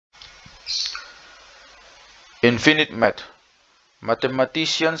Infinite math.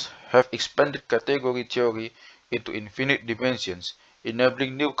 Mathematicians have expanded category theory into infinite dimensions,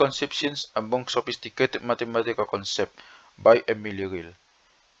 enabling new conceptions among sophisticated mathematical concepts by Emily Riehl.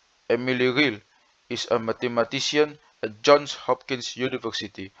 Emily Riehl is a mathematician at Johns Hopkins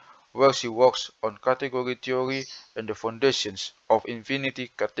University, where she works on category theory and the foundations of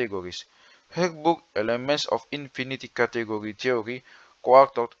infinity categories. Her book, Elements of Infinity Category Theory,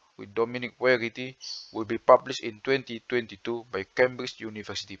 co-authored with Dominic Verity, will be published in 2022 by Cambridge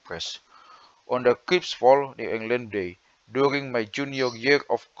University Press. On a crisp fall New England day, during my junior year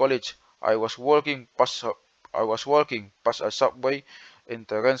of college, I was walking past a subway in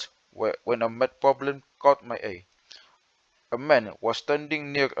Terence when a math problem caught my eye. A man was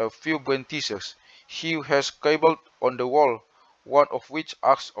standing near a few brain teasers he has scribbled on the wall, one of which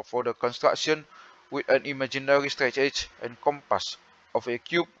asks for the construction with an imaginary straight edge and compass of a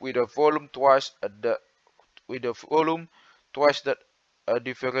cube with a volume that a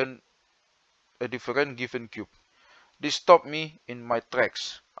different given cube. This stopped me in my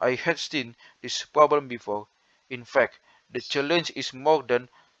tracks. I had seen this problem before. In fact, the challenge is more than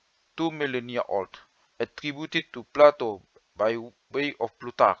 2 millennia old, attributed to Plato by way of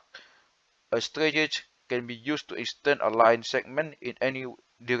Plutarch. A straightedge can be used to extend a line segment in any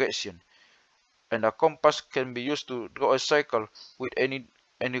direction, and a compass can be used to draw a circle with any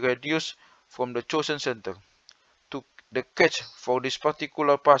radius from the chosen center. The catch for this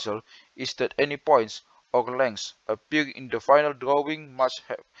particular puzzle is that any points or lengths appearing in the final drawing must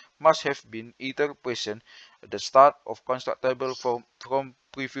have been either present at the start of constructible from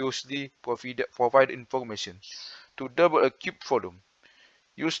previously provided information. To double a cube volume,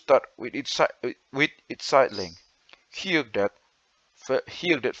 you start with its side length. Here that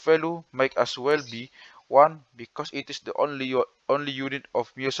value might as well be 1 because it is the only unit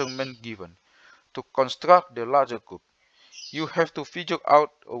of measurement given. To construct the larger cube, you have to figure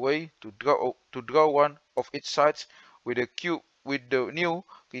out a way to draw one of its sides with the new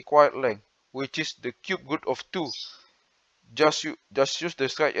required length, which is the cube root of 2. Just use the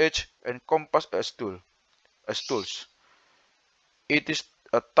straight edge and compass as tools. It is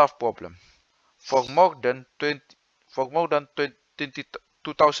a tough problem. For more than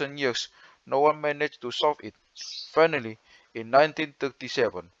 22,000 years, no one managed to solve it. Finally, in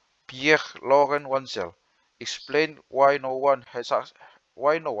 1937, Pierre Laurent Wansel explained why no one has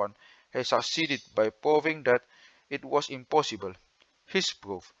succeeded by proving that it was impossible. His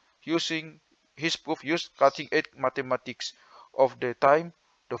proof used cutting-edge mathematics of the time,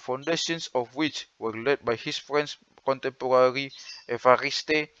 the foundations of which were laid by his French contemporary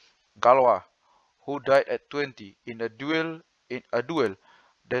Évariste Galois, who died at 20 in a duel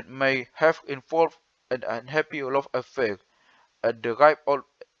that may have involved an unhappy love affair at the ripe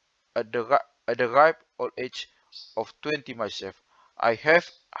old age of 20 myself. I had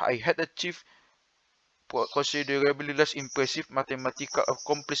achieved considerably less impressive mathematical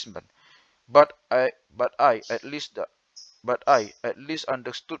accomplishment, but I at least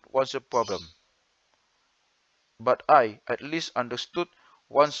understood once a problem. But I at least understood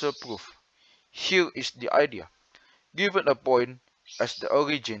once a proof. Here is the idea. Given a point as the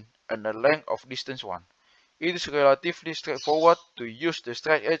origin and a length of distance 1, it is relatively straightforward to use the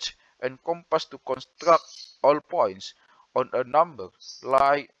straight edge and compass to construct all points on a number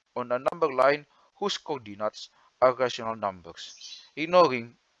line whose coordinates are rational numbers.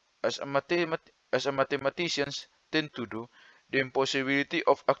 Ignoring, as mathematicians tend to do, the impossibility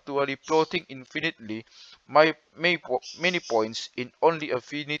of actually plotting infinitely many points in only a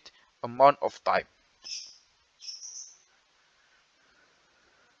finite amount of time.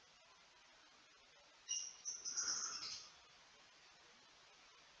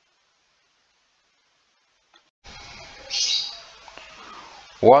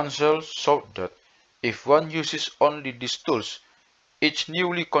 Wansel showed that if one uses only these tools, each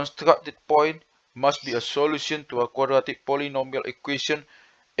newly constructed point must be a solution to a quadratic polynomial equation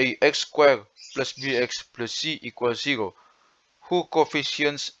ax squared plus bx plus c equals 0, whose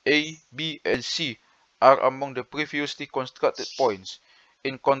coefficients a, b, and c are among the previously constructed points.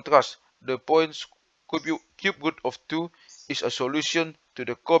 In contrast, the point's cube root of 2 is a solution to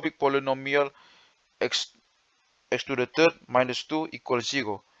the cubic polynomial x to the third minus 2 equals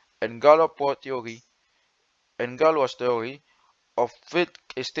 0, and Galois theory of field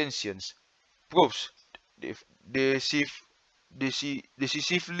extensions proves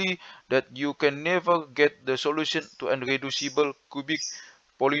decisively that you can never get the solution to an irreducible cubic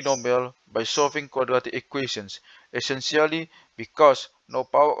polynomial by solving quadratic equations, essentially because no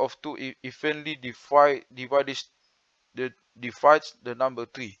power of 2 evenly divides the number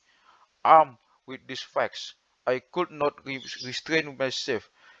 3. Armed with these facts, I could not restrain myself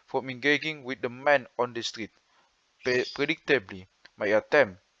from engaging with the man on the street. Predictably, my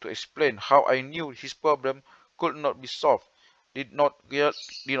attempt to explain how I knew his problem could not be solved did not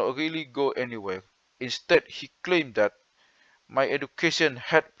really go anywhere. Instead, he claimed that my education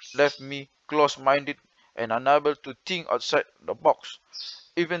had left me close-minded and unable to think outside the box.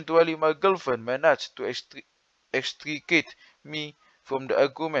 Eventually, my girlfriend managed to extricate me from the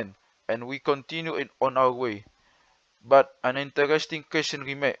argument, and we continued on our way. But an interesting question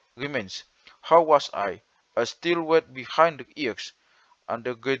remains. How was I, still wet behind the ears,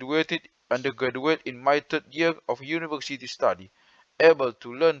 undergraduate in my third year of university study, able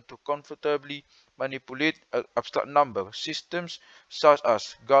to learn to comfortably manipulate abstract number systems such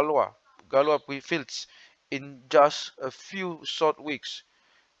as Galois prefields in just a few short weeks?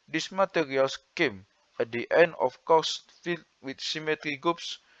 These materials came at the end of course filled with symmetry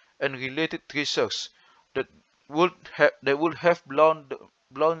groups and related research that would have blown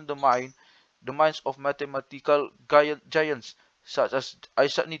the minds of mathematical giants such as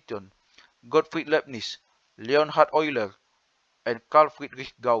Isaac Newton, Gottfried Leibniz, Leonhard Euler, and Carl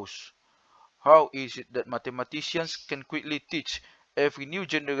Friedrich Gauss. How is it that mathematicians can quickly teach every new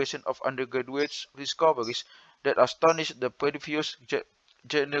generation of undergraduates discoveries that astonish the previous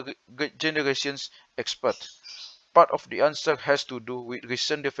generation's experts? Part of the answer has to do with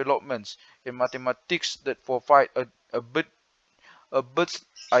recent developments in mathematics that provide a bird's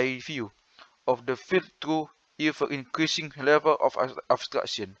eye view of the field through ever increasing level of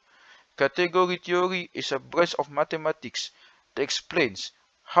abstraction. Category theory is a branch of mathematics that explains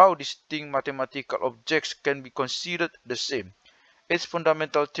how distinct mathematical objects can be considered the same. Its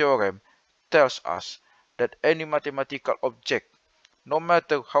fundamental theorem tells us that any mathematical object, no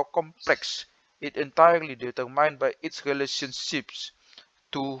matter how complex, is entirely determined by its relationships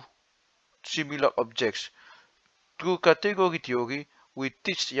to similar objects. Through category theory, we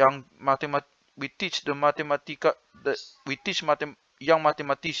teach young mathemat we teach the mathematica the we teach young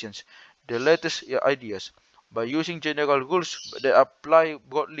mathematicians the latest ideas by using general rules that apply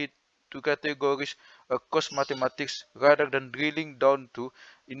broadly to categories across mathematics rather than drilling down to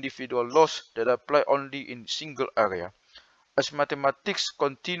individual laws that apply only in single area. As mathematics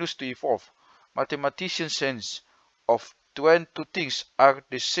continues to evolve, mathematicians' sense of when two things are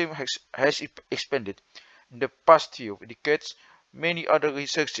the same has expanded. In the past few decades, many other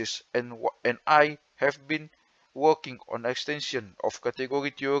researchers and I have been working on extension of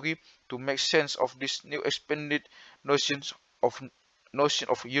category theory to make sense of this new expanded notions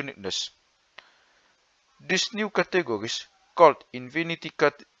of uniqueness. These new categories, called infinity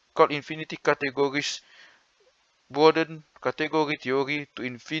categories, broaden category theory to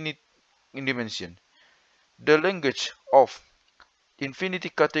infinite in dimension. The language of infinity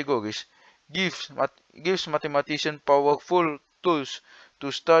categories gives mathematicians powerful tools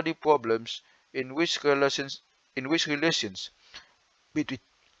to study problems in which relations between,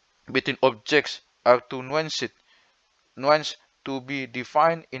 between objects are too nuanced to be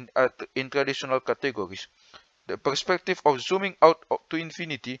defined in traditional categories. The perspective of zooming out to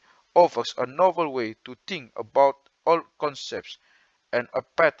infinity offers a novel way to think about all concepts and a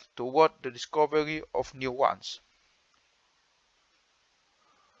path toward the discovery of new ones.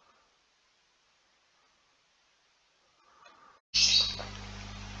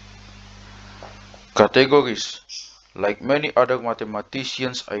 Categories. Like many other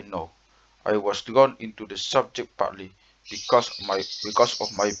mathematicians I know, I was drawn into the subject partly because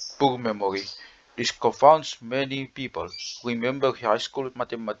of my poor memory. This confounds many people who remember high school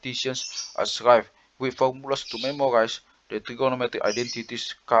mathematicians as rife with formulas to memorize. The trigonometric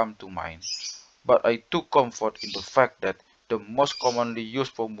identities come to mind. But I took comfort in the fact that the most commonly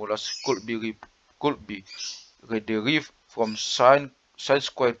used formulas could be derived from sin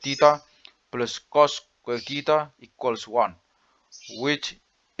squared theta plus cos squared theta equals 1, which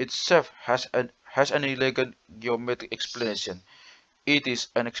itself has an elegant geometric explanation. It is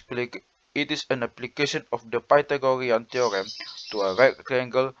it is an application of the Pythagorean theorem to a right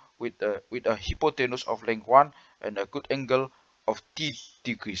triangle with a hypotenuse of length 1 and a good angle of t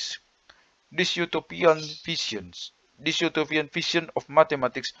degrees. This this utopian vision of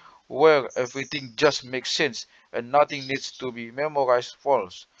mathematics where everything just makes sense and nothing needs to be memorized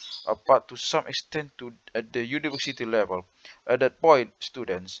falls apart to some extent at the university level. At that point,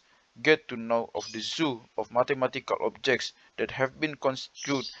 students get to know of the zoo of mathematical objects that have been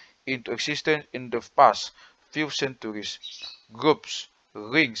construed into existence in the past few centuries. Groups,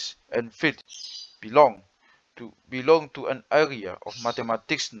 rings, and fields belong to an area of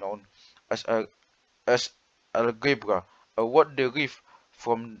mathematics known as a, as algebra, a word derived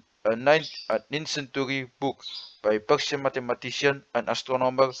from a 9th century book by Persian mathematician and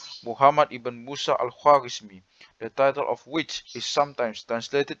astronomer Muhammad ibn Musa al-Khwarizmi, the title of which is sometimes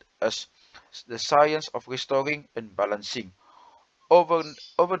translated as The Science of Restoring and Balancing. Over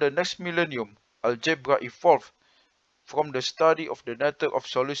the next millennium, algebra evolved from the study of the nature of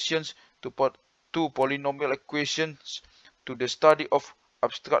solutions to polynomial equations to the study of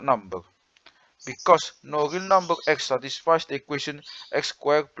abstract number. Because no real number x satisfies the equation x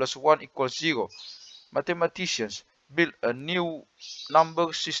squared plus 1 equals 0, mathematicians built a new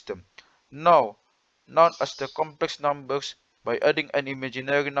number system, now known as the complex numbers, by adding an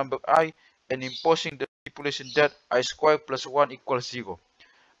imaginary number I and imposing the stipulation that I squared plus 1 equals 0.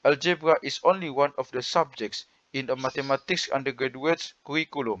 Algebra is only one of the subjects in a mathematics undergraduate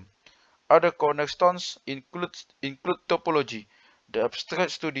curriculum. Other cornerstones include topology, the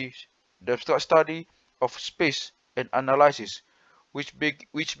abstract study of space and analysis, which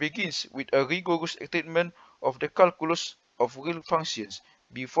begins with a rigorous treatment of the calculus of real functions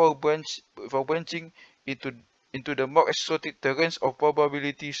before branching into the more exotic terrains of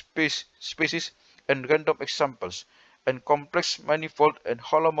probability spaces and random examples, and complex manifold and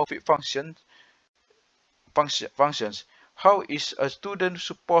holomorphic functions. How is a student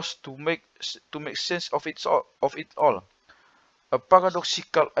supposed to make sense of it all? A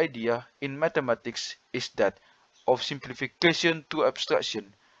paradoxical idea in mathematics is that of simplification to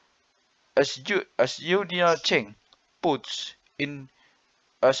abstraction. As Eugenia Cheng puts in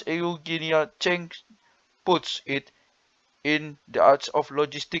as Eugenia Cheng puts it in The Arts of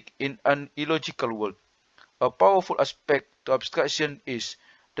Logistics in an Illogical World, a powerful aspect to abstraction is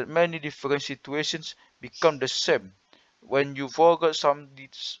that many different situations become the same when you forget some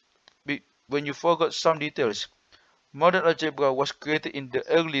details. Modern algebra was created in the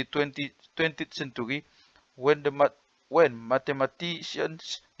early 20th century when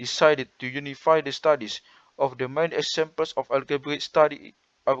mathematicians decided to unify the studies of the many examples of algebraic structure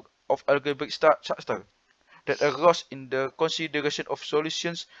that arose in the consideration of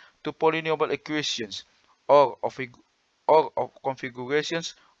solutions to polynomial equations or of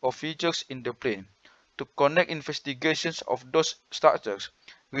configurations of features in the plane. To connect investigations of those structures,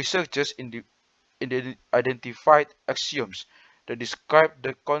 researchers identified axioms that describe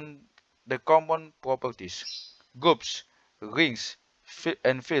the common properties. Groups, rings,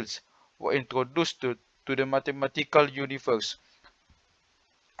 and fields were introduced to the mathematical universe,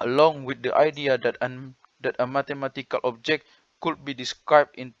 along with the idea that a mathematical object could be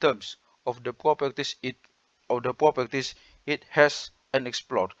described in terms of the properties it has and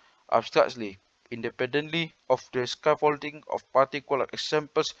explored abstractly, independently of the scaffolding of particular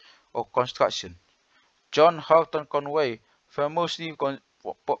examples or construction. John Horton Conway famously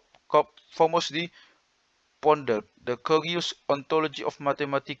pondered the curious ontology of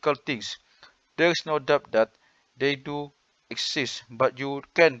mathematical things. There is no doubt that they do exist, but you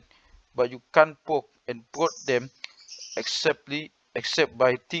can't poke and prod them except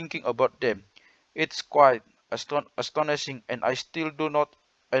by thinking about them. It's quite astonishing, and I still don't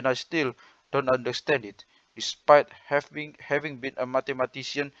understand it, despite having been a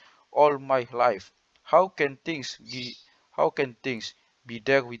mathematician all my life. How can things be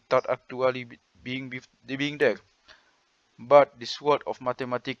there without actually being there? But this world of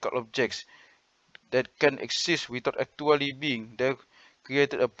mathematical objects that can exist without actually being there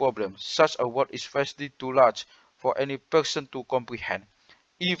created a problem. Such a world is vastly too large for any person to comprehend.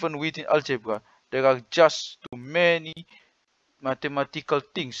 Even within algebra, there are just too many mathematical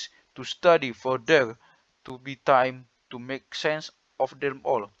things to study for there to be time to make sense of them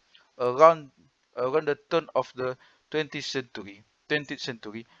all. Around the turn of the 20th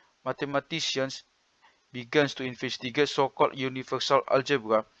century, mathematicians began to investigate so-called universal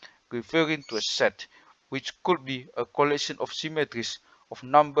algebra, referring to a set, which could be a collection of symmetries of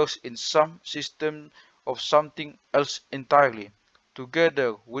numbers in some system of something else entirely,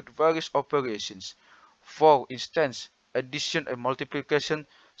 together with various operations, for instance, addition and multiplication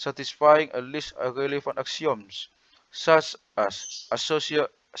satisfying a list of relevant axioms, such as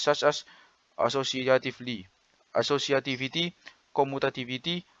associativity,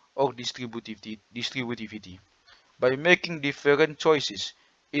 commutativity, or distributivity. By making different choices,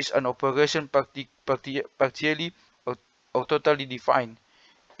 is an operation partially or totally defined?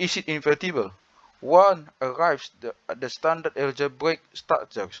 Is it invertible? One arrives at the standard algebraic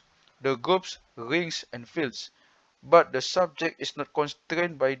structures, the groups, rings, and fields, but the subject is not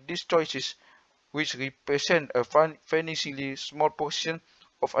constrained by these choices, which represent a vanishingly small portion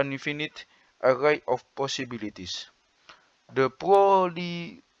of an infinite array of possibilities. The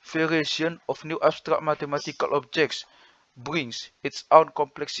proliferation of new abstract mathematical objects brings its own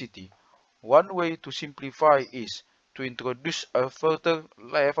complexity. One way to simplify is to introduce a further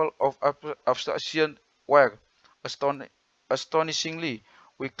level of abstraction where, aston astonishingly,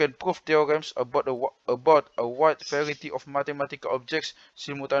 we can prove theorems about a wide variety of mathematical objects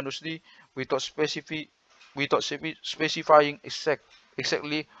simultaneously without, specifying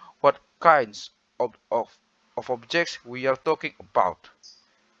exactly what kinds of objects we are talking about.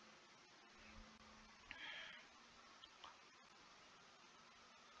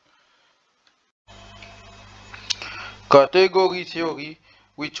 Category theory,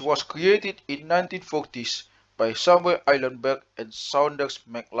 which was created in 1940s by Samuel Eilenberg and Saunders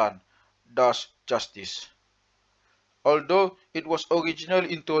Maitland, does justice. Although it was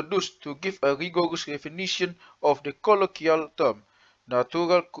originally introduced to give a rigorous definition of the colloquial term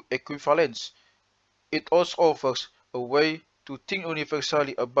natural equivalence, it also offers a way to think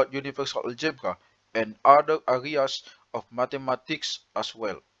universally about universal algebra and other areas of mathematics as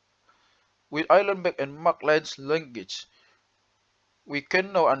well. With Eilenberg and Maitland's language, we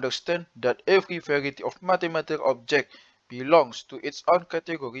can now understand that every variety of mathematical object belongs to its own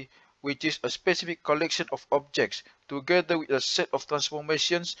category, which is a specific collection of objects, together with a set of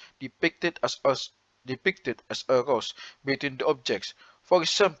transformations depicted as arrows between the objects. For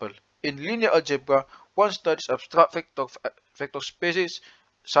example, in linear algebra, one studies abstract vector spaces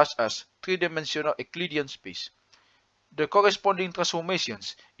such as three-dimensional Euclidean space. The corresponding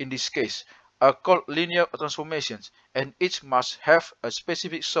transformations, in this case, are called linear transformations, and each must have a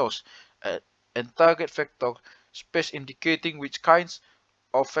specific source and target vector space indicating which kinds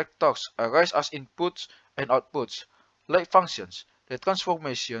of vectors arise as inputs and outputs. Like functions, the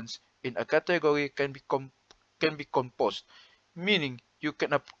transformations in a category can be composed, meaning you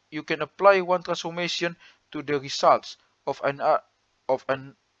can apply one transformation to the results of of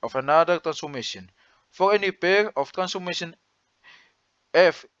an of another transformation. For any pair of transformation,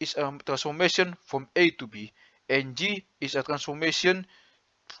 F is a transformation from A to B, and G is a transformation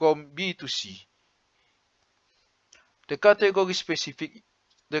from B to C. The category specific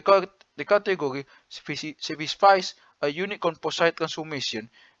the category specifies a unique composite transformation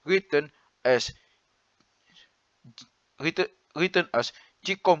written as written, written as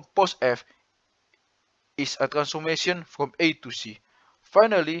G compose F is a transformation from A to C.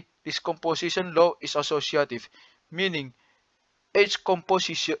 Finally, this composition law is associative, meaning H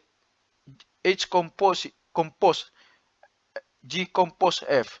composition H compose G compose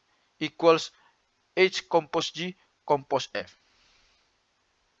F equals H compose G compose F.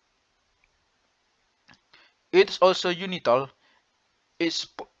 It is also unital. Its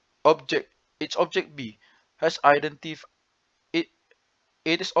its object B has identif it,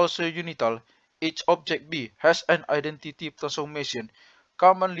 it is also unital. Each object B has an identity transformation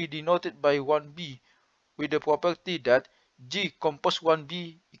commonly denoted by 1B with the property that G compose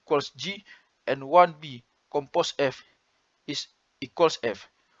 1B equals G and 1B compose F is equals F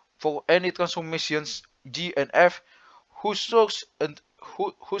for any transformations G and F whose source and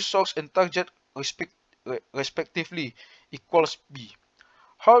target respectively equals B.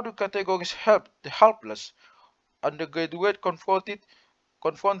 How do categories help the helpless undergraduate confronted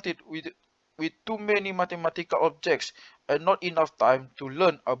with too many mathematical objects and not enough time to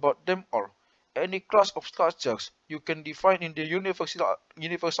learn about them all? Any class of structures you can define in the universal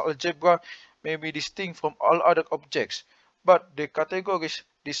algebra may be distinct from all other objects, but the categories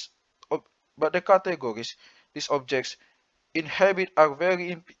this but the categories these objects inhabit are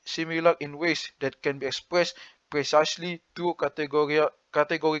very similar in ways that can be expressed precisely through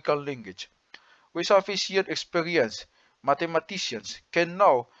categorical language. With sufficient experience, mathematicians can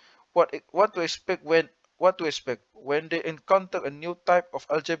know what to expect when they encounter a new type of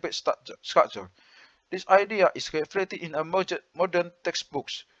algebraic structure. This idea is reflected in a modern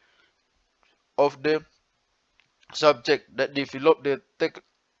textbooks of the subject that developed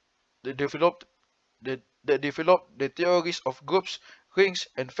developed the theories of groups, rings,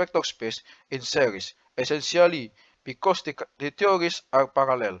 and vector space in series, essentially because the theories are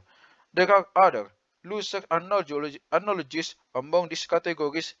parallel. There are other looser analogies among these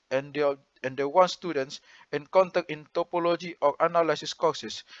categories and the ones students encounter in topology or analysis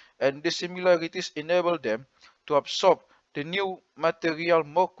courses, and these similarities enable them to absorb the new material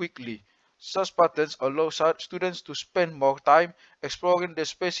more quickly. Such patterns allow students to spend more time exploring the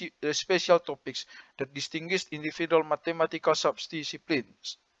special topics that distinguish individual mathematical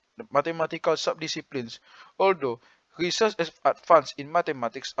subdisciplines. Although research advances in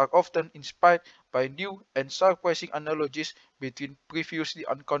mathematics are often inspired by new and surprising analogies between previously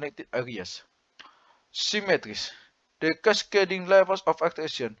unconnected areas. Symmetries: the cascading levels of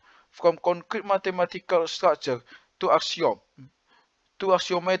abstraction from concrete mathematical structure to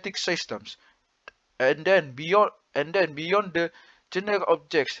axiomatic systems, and then beyond the general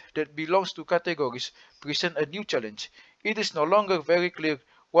objects that belongs to categories present a new challenge. It is no longer very clear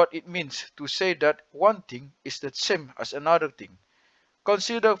what it means to say that one thing is the same as another thing.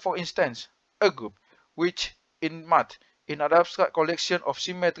 Consider, for instance, a group, which in math is an abstract collection of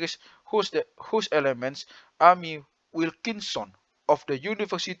symmetries whose elements Amy Wilkinson of the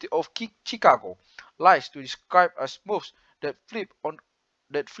University of Chicago likes to describe as moves that flip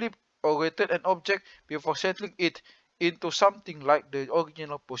or rotate an object before settling it into something like the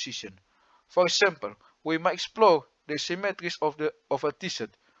original position. For example, we might explore the symmetries of a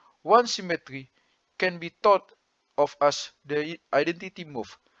t-shirt. One symmetry can be thought of as the identity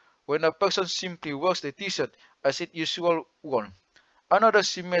move, when a person simply wears the t-shirt as its usual worn. Another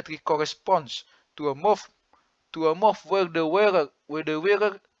symmetry corresponds to a move where the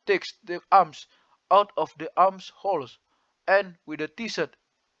wearer takes the arms out of the armholes, and with the t-shirt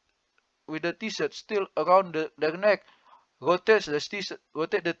still around their neck, rotate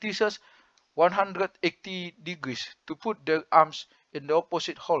the t-shirt 180 degrees to put their arms in the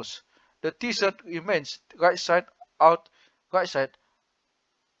opposite holes. The t-shirt remains right side out,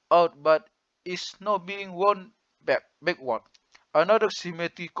 but is now being worn backward. Another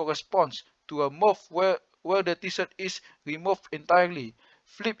symmetry corresponds to a move where the t-shirt is removed entirely,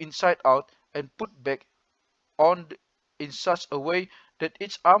 flipped inside out, and put back on in such a way that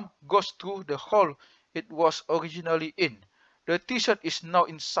each arm goes through the hole it was originally in. The t-shirt is now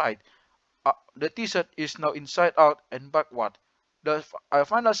inside out and backward. The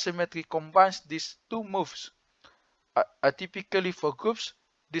final symmetry combines these two moves. Atypically for groups,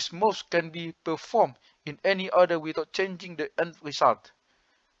 these moves can be performed in any order without changing the end result.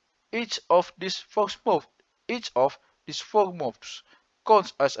 Each of these four moves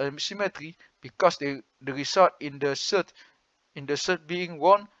counts as a symmetry because the result in the shirt being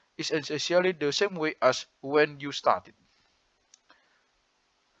worn is essentially the same way as when you started.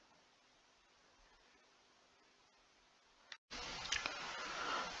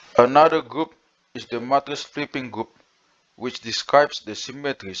 Another group is the matrix flipping group, which describes the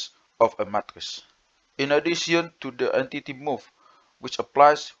symmetries of a matrix. In addition to the entity move, which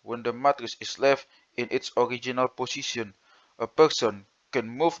applies when the matrix is left in its original position, a person can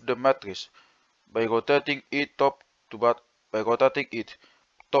move the matrix by rotating it top to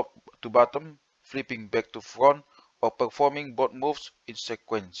bottom, flipping back to front, or performing both moves in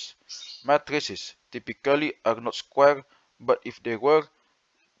sequence. Matrices typically are not square, but if they were,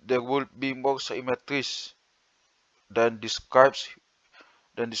 there would be more symmetries than described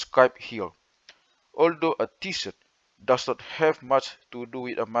here. Although a t-shirt does not have much to do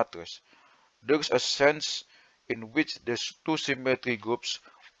with a matrix, there is a sense in which the two symmetry groups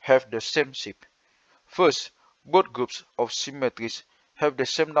have the same shape. First, both groups of symmetries have the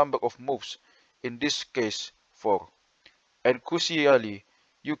same number of moves, in this case 4. And crucially,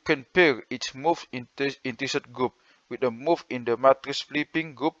 you can pair each move in t-shirt group with a move in the matrix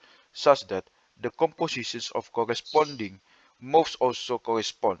flipping group such that the compositions of corresponding moves also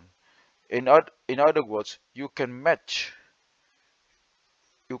correspond. In other words, you can match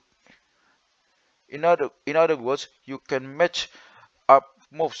you in other words you can match up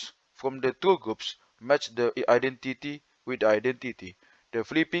moves from the two groups, match the identity with the identity, the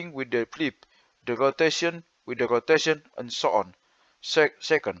flipping with the flip, the rotation with the rotation, and so on.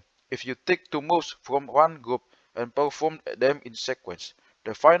 Second, if you take two moves from one group and perform them in sequence,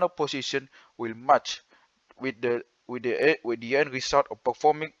 the final position will match with the end result of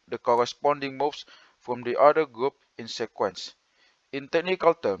performing the corresponding moves from the other group in sequence. In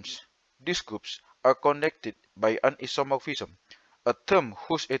technical terms, these groups are connected by an isomorphism, a term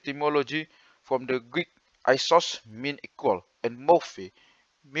whose etymology from the Greek isos mean equal and morphe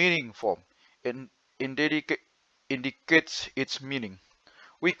meaning form, and indicates its meaning.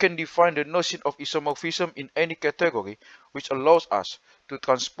 We can define the notion of isomorphism in any category, which allows us to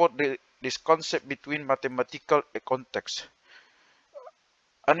transport this concept between mathematical contexts.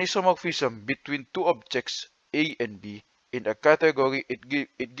 An isomorphism between two objects A and B in a category is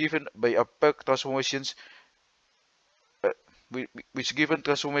given by a pair transformations which given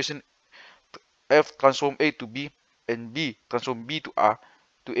transformation F transform A to B and B transform B to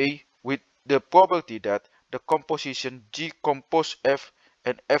A, with the property that the composition G compose F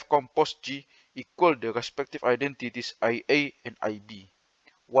and F compose G equal the respective identities IA and IB,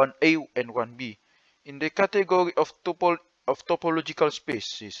 1A and 1B. In the category of topological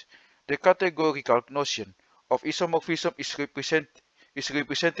spaces, the categorical notion of isomorphism is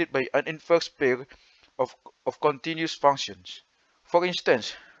represented by an inverse pair of continuous functions. For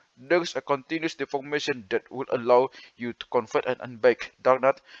instance, There is a continuous deformation that will allow you to convert an unbaked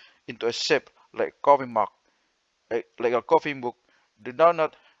donut into a shape like coffee mug, like a coffee mug. The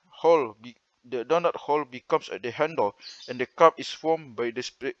donut the donut hole becomes the handle, and the cup is formed by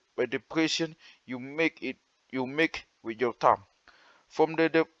the pressure you make with your thumb. From the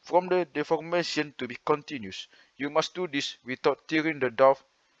deformation to be continuous, you must do this without tearing the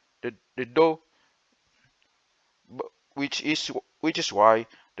dough, which is why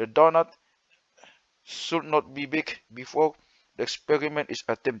the donut should not be baked before the experiment is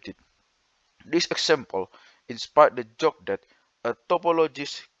attempted. This example inspired the joke that a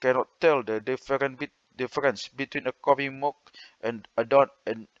topologist cannot tell the difference between a coffee mug and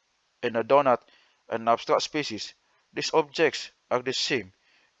and a donut, an abstract species. These objects are the same.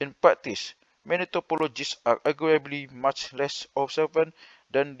 In practice, many topologists are arguably much less observant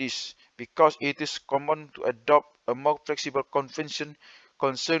than this because it is common to adopt a more flexible convention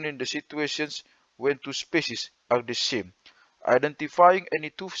concerning the situations when two species are the same, identifying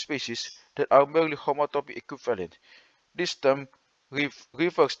any two species that are merely homotopy equivalent. This term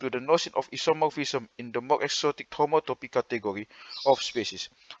refers to the notion of isomorphism in the more exotic homotopy category of species.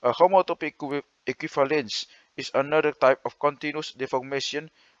 A homotopy equivalence is another type of continuous deformation,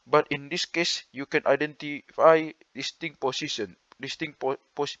 but in this case, you can identify distinct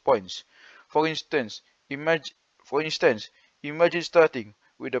points. For instance, imagine, imagine starting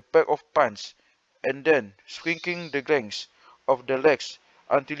with a pair of pants and then shrinking the length of the legs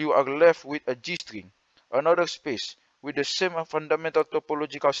until you are left with a G-string, another space with the same fundamental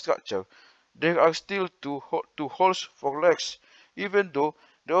topological structure. There are still two holes for legs, even though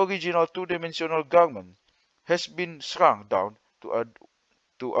the original two-dimensional garment has been shrunk down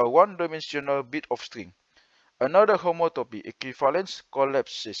to a one-dimensional bit of string. Another homotopy equivalence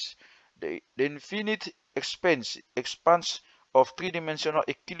collapses the infinite expanse of three-dimensional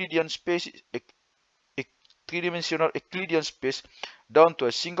Euclidean space down to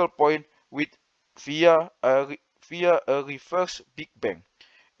a single point with via a reverse Big Bang,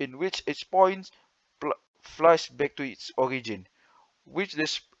 in which its point flies back to its origin, with the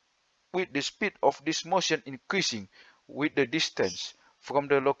speed of this motion increasing with the distance from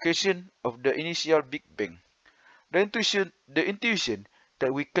the location of the initial Big Bang. The intuition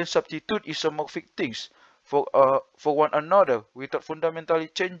that we can substitute isomorphic things for one another without fundamentally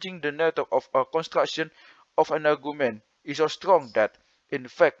changing the nature of a construction of an argument is so strong that, in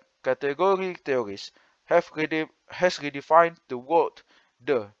fact, category theories has redefined the word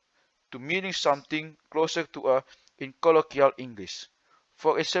 "the" to meaning something closer to a in colloquial English.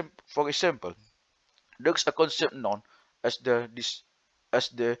 For example, there's a concept known as the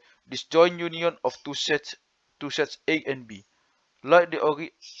disjoint union of two sets A and B. Like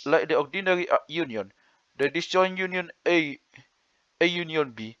the ordinary union, the disjoint union A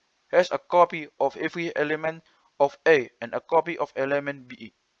union B has a copy of every element of A and a copy of element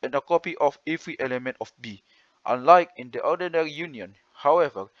B and a copy of every element of B. Unlike in the ordinary union,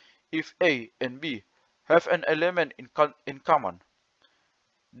 however, if A and B have an element in common,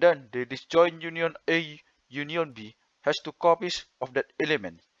 then the disjoint union A union B has two copies of that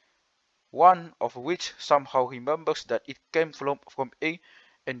element, one of which somehow remembers that it came from A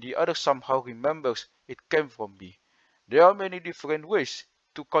and the other somehow remembers it came from B. There are many different ways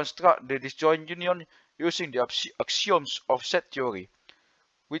to construct the disjoint union using the axioms of set theory,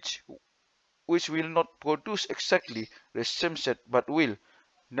 which will not produce exactly the same set but will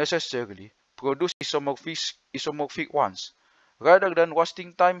necessarily produce isomorphic ones. Rather than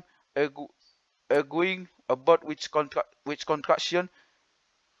wasting time arguing about which contraction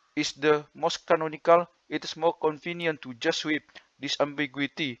is the most canonical, it is more convenient to just sweep this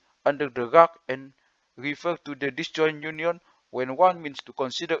ambiguity under the rug and refer to the disjoint union when one means to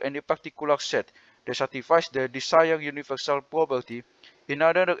consider any particular set that satisfies the desired universal property. In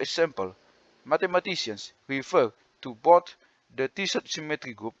another example, mathematicians refer to both the T-set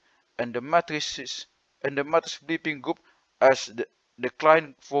symmetry group and the matrices and the matrix flipping group as the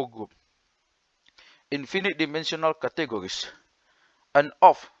Klein-4 group. Infinite dimensional categories. An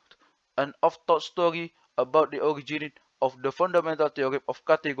oft-told story about the origin of the fundamental theorem of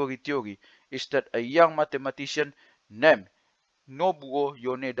category theory is that a young mathematician named Nobuo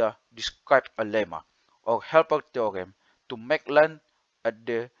Yoneda described a lemma, or helper theorem, to make land at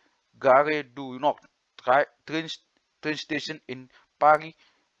the Gare du Nord train station in Paris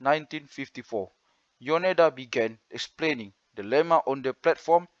 1954. Yoneda began explaining the lemma on the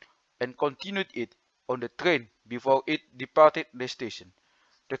platform and continued it on the train before it departed the station.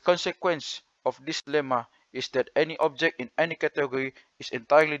 The consequence of this lemma is that any object in any category is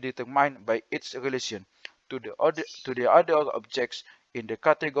entirely determined by its relation to the other objects in the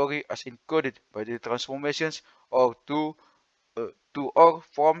category as encoded by the transformations or to or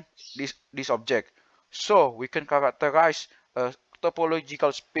from this object. So we can characterize a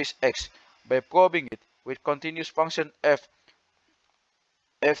topological space X by probing it with continuous function ft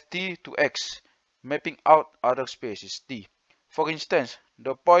to X, mapping out other spaces T. For instance,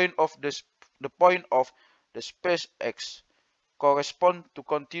 the point of the space X correspond to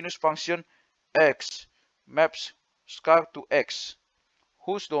continuous function X maps scar to X,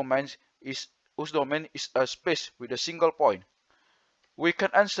 whose domain is a space with a single point. We can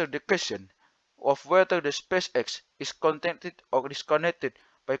answer the question of whether the space X is connected or disconnected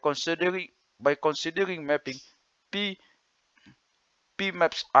by considering mapping P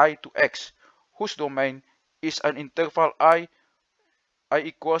maps I to X, whose domain is an interval I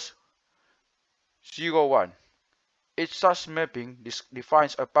equals 0, 1. Each such mapping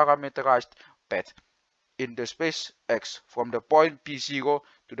defines a parameterized path in the space X from the point P0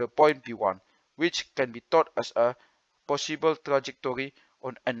 to the point P1, which can be thought as a possible trajectory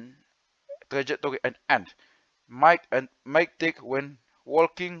on an end might take when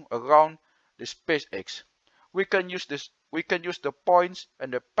walking around the space X. We can use the points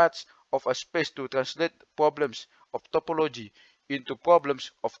and the paths of a space to translate problems of topology into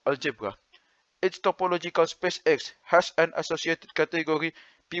problems of algebra. Each topological space X has an associated category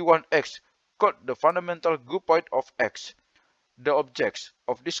P1X called the fundamental group point of X. The objects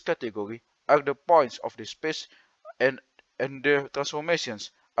of this category are the points of the space and their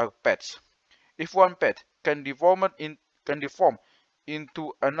transformations are paths. If one path can deform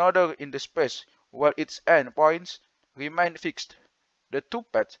into another in the space while its endpoints remain fixed, the two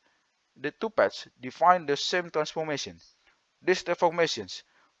paths define the same transformation. These deformations,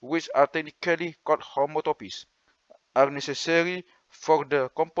 which are technically called homotopies, are necessary for the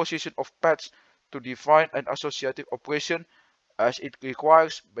composition of paths to define an associative operation as it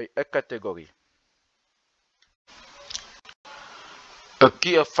requires by a category. A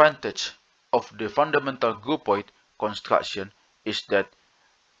key advantage of the fundamental groupoid construction is that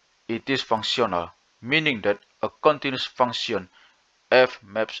it is functional, meaning that a continuous function f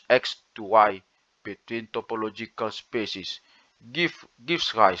maps x to y between topological spaces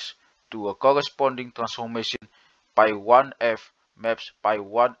gives rise to a corresponding transformation pi1f maps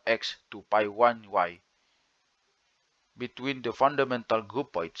pi1x to pi1y between the fundamental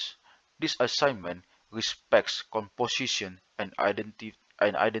groupoids. This assignment respects composition and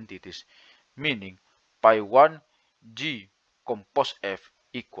identities, meaning pi1g compose f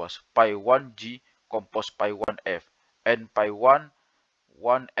equals pi1g compose pi1f and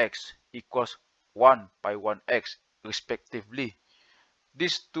pi1x equals 1 pi1x respectively.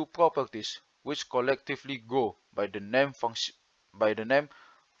 These two properties, which collectively go by the name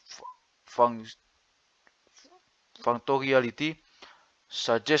functoriality,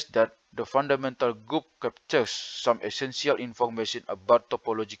 suggest that the fundamental group captures some essential information about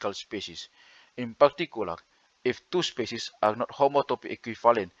topological spaces. In particular, if two spaces are not homotopy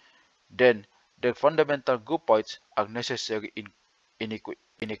equivalent, then the fundamental groupoids are necessarily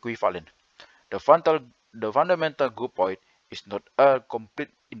inequivalent. The fundamental groupoid is not a complete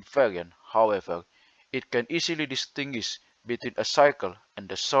invariant. However, it can easily distinguish between a cycle and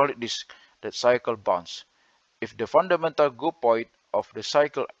the solid disk that cycle bounds. If the fundamental groupoid of the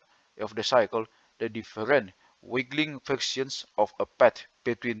cycle, the different wiggling fractions of a path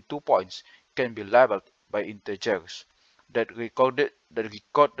between 2 points can be labeled by integers that record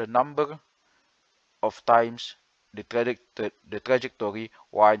the number of times the trajectory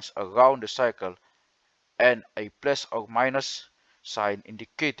winds around the cycle and a plus or minus sign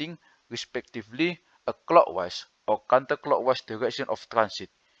indicating respectively a clockwise or counterclockwise direction of transit.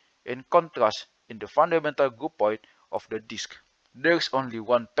 In contrast, in the fundamental groupoid of the disk, there is only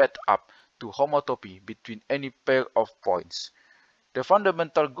one path up to homotopy between any pair of points. The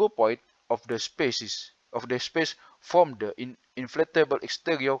fundamental groupoid of the space form the inflatable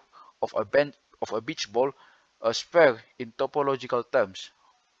exterior of a beach ball, a sphere in topological terms,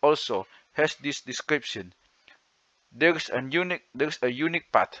 also has this description. There is a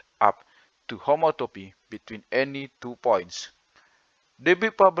unique path up to homotopy between any 2 points. The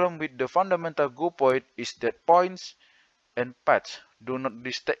big problem with the fundamental groupoid is that points and paths do not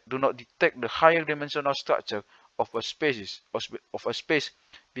detect the higher dimensional structure of a space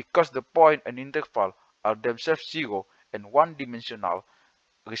because the point and interval are themselves 0 and 1-dimensional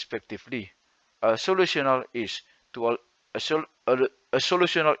respectively. A solution is to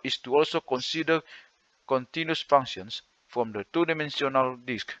also consider continuous functions from the 2-dimensional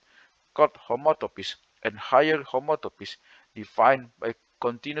disk called homotopies and higher homotopies defined by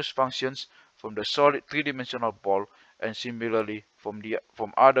continuous functions from the solid 3-dimensional ball and similarly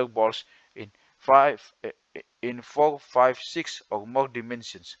from other balls in 4, 5, 6 or more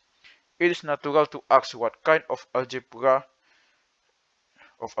dimensions. It is natural to ask what kind of algebraic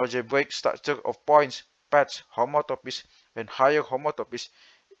structure of points, paths, homotopes, and higher homotopes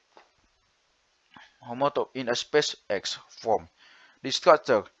in a space X form. The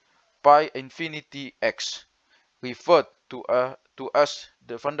structure pi infinity X, referred to as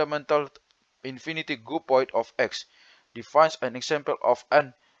the fundamental infinity group point of X, defines an example of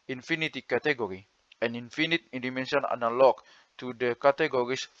an infinity category, an infinite dimension analog to the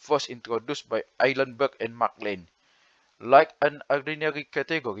categories first introduced by Eilenberg and MacLane. Like an ordinary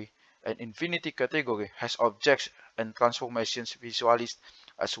category, an infinity category has objects and transformations visualized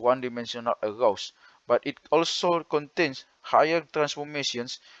as one-dimensional arrays, but it also contains higher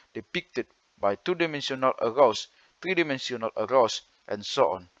transformations depicted by two-dimensional arrays, three-dimensional arrays, and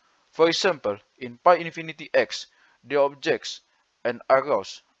so on. For example, in pi infinity X, the objects and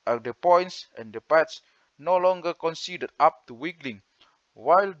arrays are the points and the paths no longer considered up to wiggling,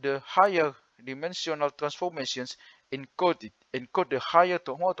 while the higher dimensional transformations encode the higher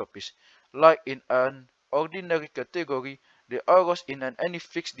homotopes. Like in an ordinary category, the arrows in any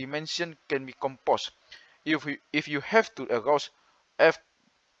fixed dimension can be composed. If you have two arrows, f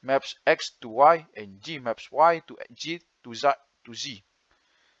maps x to y and g maps y to z,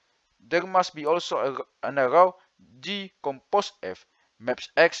 there must be also an arrow g composed f maps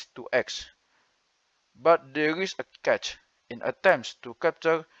x to x. But there is a catch. In attempts to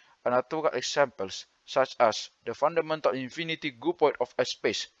capture natural examples, such as the fundamental infinity group point of a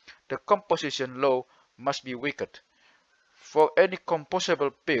space, the composition law must be weakened. For any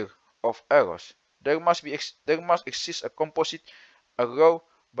composable pair of arrows, there must exist a composite arrow,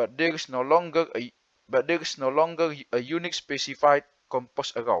 but there is no longer a unique specified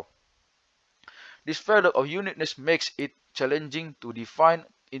composed arrow. This failure of uniqueness makes it challenging to define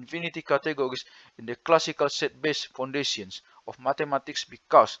infinity categories in the classical set-based foundations of mathematics,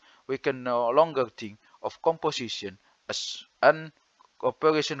 because we can no longer think of composition as an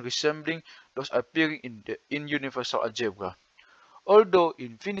operation resembling those appearing in universal algebra. Although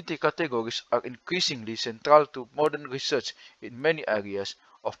infinity categories are increasingly central to modern research in many areas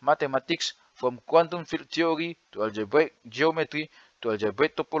of mathematics, from quantum field theory to algebraic geometry to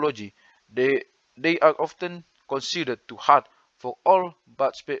algebraic topology, they are often considered too hard for all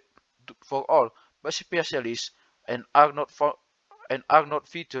but specialists, and are not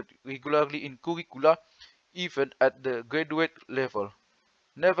featured regularly in curricula, even at the graduate level.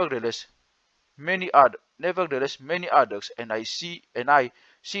 Nevertheless, many others, and I see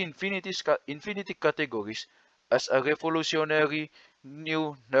infinity categories as a revolutionary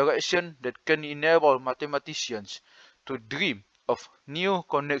new narration that can enable mathematicians to dream of new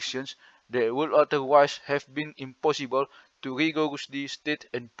connections that would otherwise have been impossible to rigorously state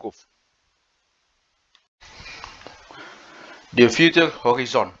and prove. The future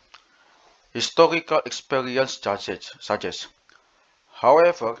horizon. Historical experience suggests,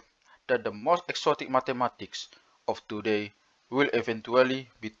 however, that the most exotic mathematics of today will eventually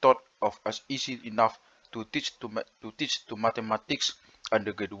be thought of as easy enough to teach to mathematics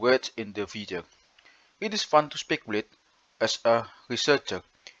undergraduates in the future. It is fun to speculate as a researcher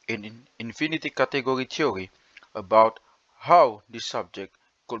in infinity category theory about how this subject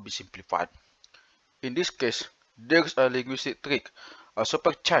could be simplified. In this case, there is a linguistic trick, a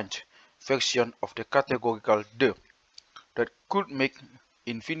supercharged version of the categorical "the" that could make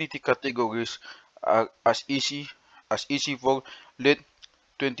infinity categories as easy for late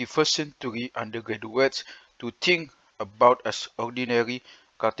 21st century undergraduates to think about as ordinary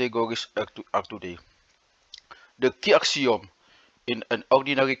categories are today. The key axiom in an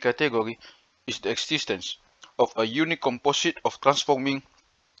ordinary category is the existence of a unique composite of transforming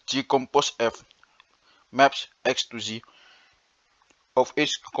G compose F maps X to Z of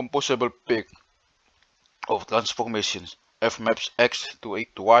each composable pair of transformations. F maps X to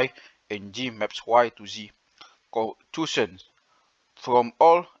Y and G maps Y to Z, chosen from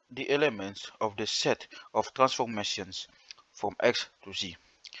all the elements of the set of transformations from X to Z.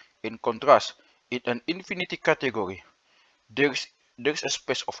 In contrast, in an infinity category, there is a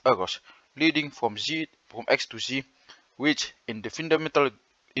space of arrows leading from X to Z, which in the fundamental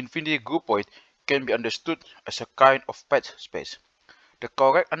infinity group point can be understood as a kind of path space. The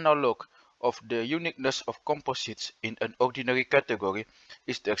correct analog of the uniqueness of composites in an ordinary category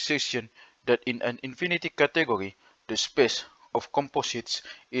is the assertion that in an infinity category, the space of composites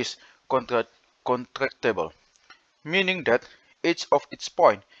is contractible, meaning that each of its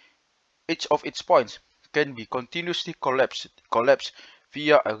points can be continuously collapsed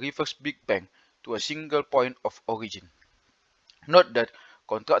via a reverse Big Bang to a single point of origin. Note that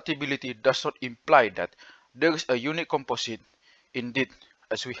contractibility does not imply that there is a unique composite. Indeed,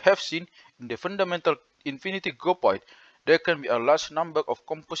 as we have seen in the fundamental infinity group point, there can be a large number of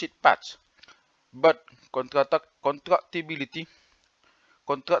composite paths. But contractibility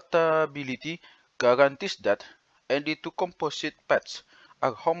guarantees that any two composite paths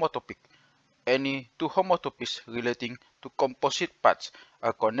are homotopic. Any two homotopies relating to composite paths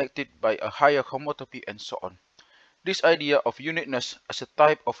are connected by a higher homotopy, and so on. This idea of uniqueness as a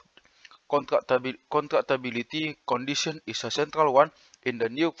type of contractibility condition is a central one in the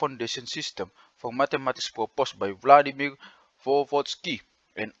new foundation system for mathematics proposed by Vladimir Voevodsky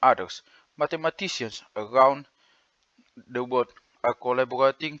and others. Mathematicians around the world are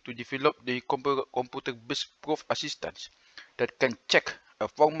collaborating to develop the computer-based proof assistants that can check a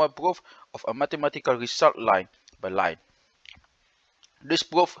formal proof of a mathematical result line by line. These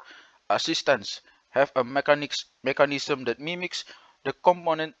proof assistants have a mechanism that mimics the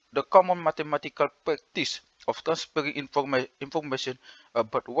common mathematical practice of transferring information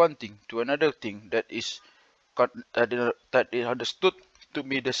about one thing to another thing that is understood to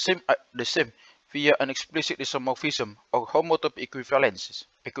be the same via an explicit isomorphism or homotopy equivalence.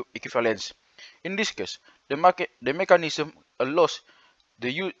 In this case, the mechanism allows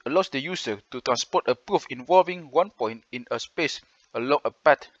the user to transport a proof involving one point in a space along a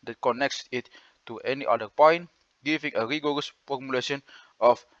path that connects it to any other point, giving a rigorous formulation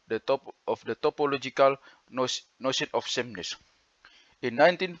of the topological notion of sameness. In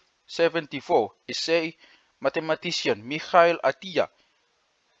 1974, essay mathematician Mikhail Atiyah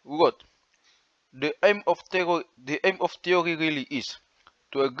wrote, the aim of theory really is,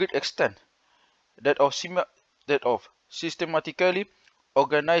 to a great extent, that of systematically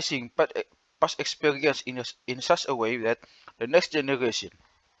organizing past experience in such a way that the next generation,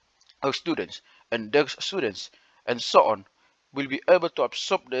 our students and their students, and so on, will be able to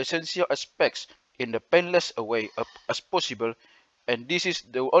absorb the essential aspects in the painless a way as possible, and this is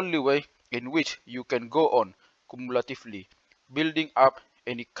the only way in which you can go on cumulatively building up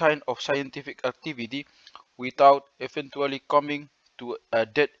any kind of scientific activity without eventually coming to a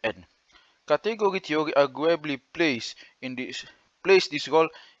dead end. Category theory arguably plays this role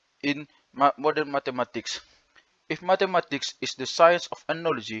in modern mathematics. If mathematics is the science of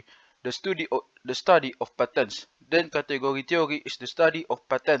analogy, the study of patterns, then category theory is the study of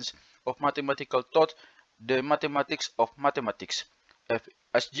patterns of mathematical thought, the mathematics of mathematics.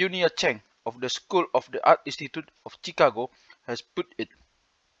 As Junior Cheng of the School of the Art Institute of Chicago has put it,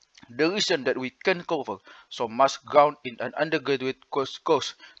 the reason that we can cover so much ground in an undergraduate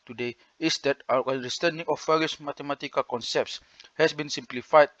course today is that our understanding of various mathematical concepts has been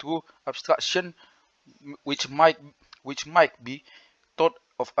simplified through abstraction, which might be thought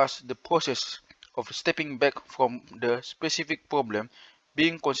of as the process of stepping back from the specific problem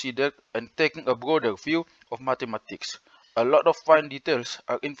being considered and taking a broader view of mathematics. A lot of fine details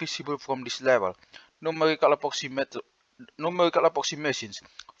are invisible from this level. Numerical approximations,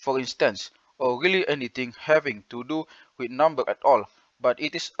 for instance, or really anything having to do with number at all, but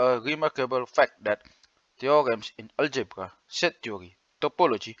it is a remarkable fact that theorems in algebra, set theory,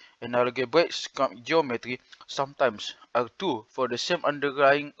 topology, and algebraic geometry sometimes are true for the same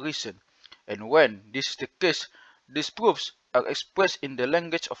underlying reason, and when this is the case, these proofs are expressed in the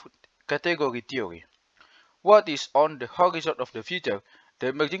language of category theory. What is on the horizon of the future, the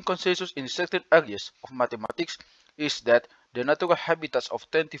emerging consensus in certain areas of mathematics is that the natural habitats of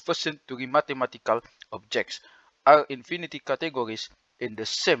 21st century mathematical objects are infinity categories in the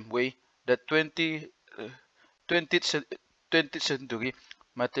same way that 20th century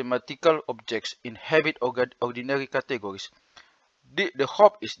mathematical objects inhabit ordinary categories. The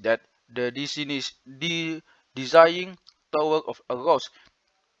hope is that the designing tower of a rose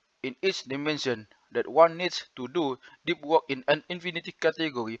in each dimension that one needs to do deep work in an infinity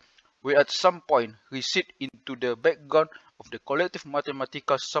category will at some point recede into the background of the collective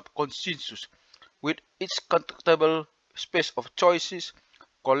mathematical subconsensus, with its constructible space of choices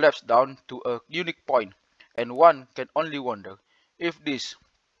collapsed down to a unique point, and one can only wonder if this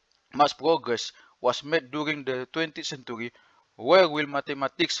mass progress was made during the 20th century, where will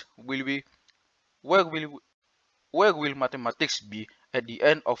mathematics where will where will mathematics be at the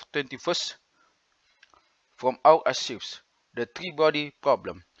end of 21st? From our archives, The Three-Body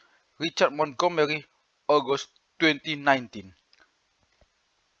Problem, Richard Montgomery, August 2019.